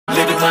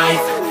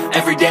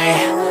every day,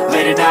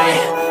 late at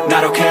night,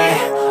 not okay.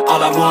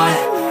 All I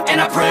want,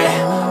 and I pray,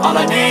 all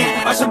I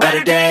need are some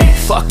better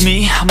days. Fuck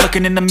me, I'm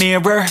looking in the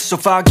mirror, so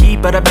foggy,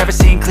 but I've never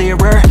seen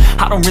clearer.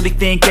 I don't really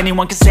think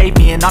anyone can save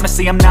me, and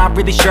honestly I'm not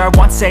really sure I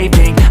want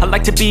saving. I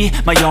like to be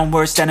my own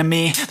worst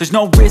enemy. There's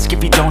no risk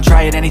if you don't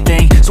try at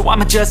anything, so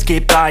I'ma just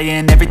keep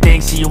buying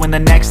everything. See you in the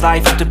next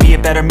life, have to be a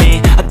better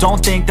me. I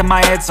don't think that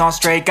my head's on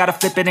straight, gotta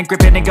flip it and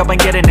grip it and go and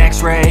get an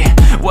x-ray.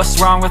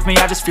 What's wrong with me?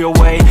 I just feel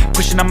weight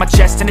pushing on my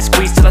chest and it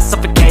squeezes till I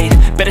suffocate.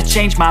 Better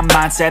change my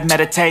mindset,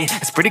 meditate.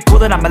 It's pretty cool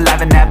that I'm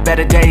alive and have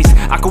better days.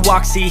 I could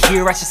walk, see,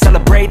 hear, I should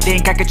celebrate.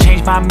 Think I could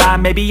change my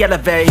mind, maybe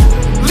elevate.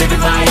 Living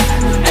life,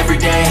 every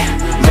day,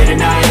 late at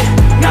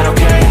night, not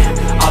okay.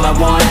 All I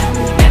want,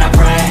 and I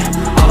pray,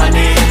 all I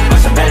need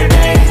are some better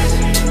days.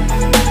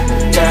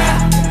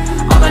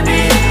 Yeah, all I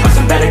need are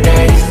some better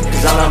days.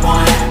 Cause all I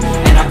want,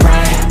 and I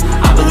pray,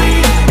 I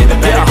believe in the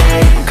better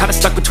days. I'm kinda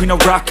stuck between a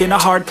rock and a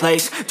hard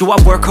place. Do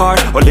I work hard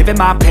or live at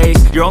my pace?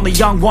 You're only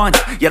young once,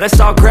 yeah that's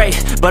all great,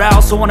 but I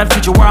also want a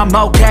future where I'm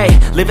okay.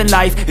 Living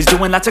life is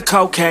doing lots of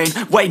cocaine.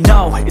 Wait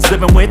no, it's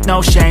living with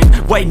no shame.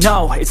 Wait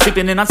no, it's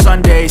sleeping in on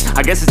Sundays.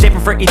 I guess it's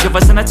different for each of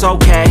us and that's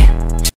okay.